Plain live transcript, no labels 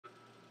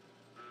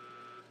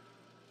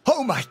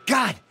Oh my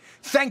God!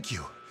 Thank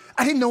you.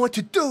 I didn't know what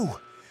to do.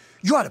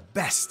 You're the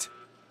best.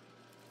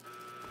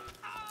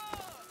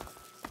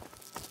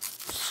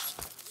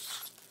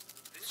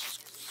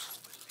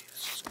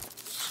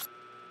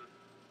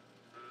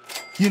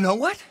 You know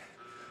what?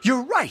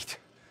 You're right.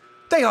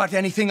 They aren't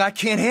anything I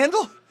can't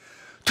handle.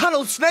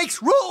 Tunnel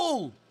snakes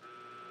rule!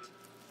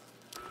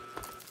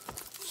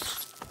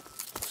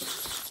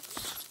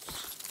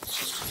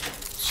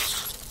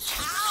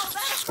 Ow,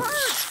 that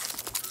hurts!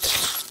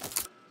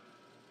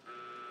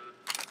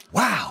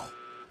 Wow,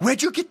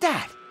 where'd you get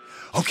that?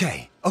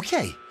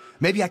 Okay,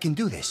 maybe I can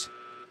do this.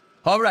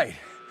 All right,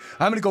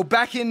 I'm gonna go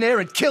back in there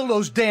and kill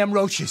those damn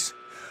roaches.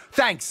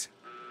 Thanks.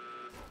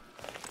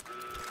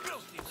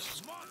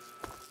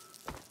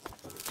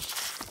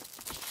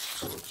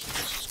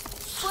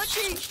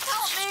 Butchie,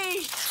 help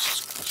me!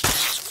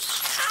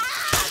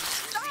 Ah!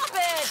 Stop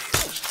it!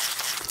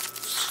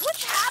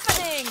 What's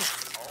happening?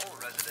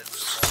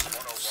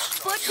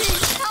 Butchie,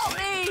 help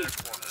me!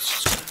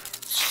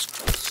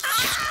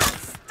 Ah!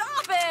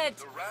 Stop it!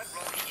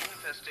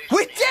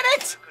 We did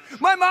it!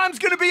 My mom's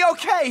gonna be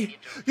okay.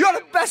 You're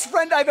the best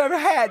friend I've ever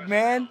had,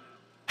 man.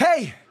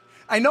 Hey,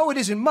 I know it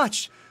isn't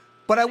much,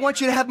 but I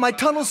want you to have my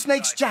tunnel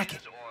snake's jacket.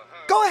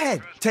 Go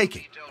ahead, take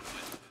it.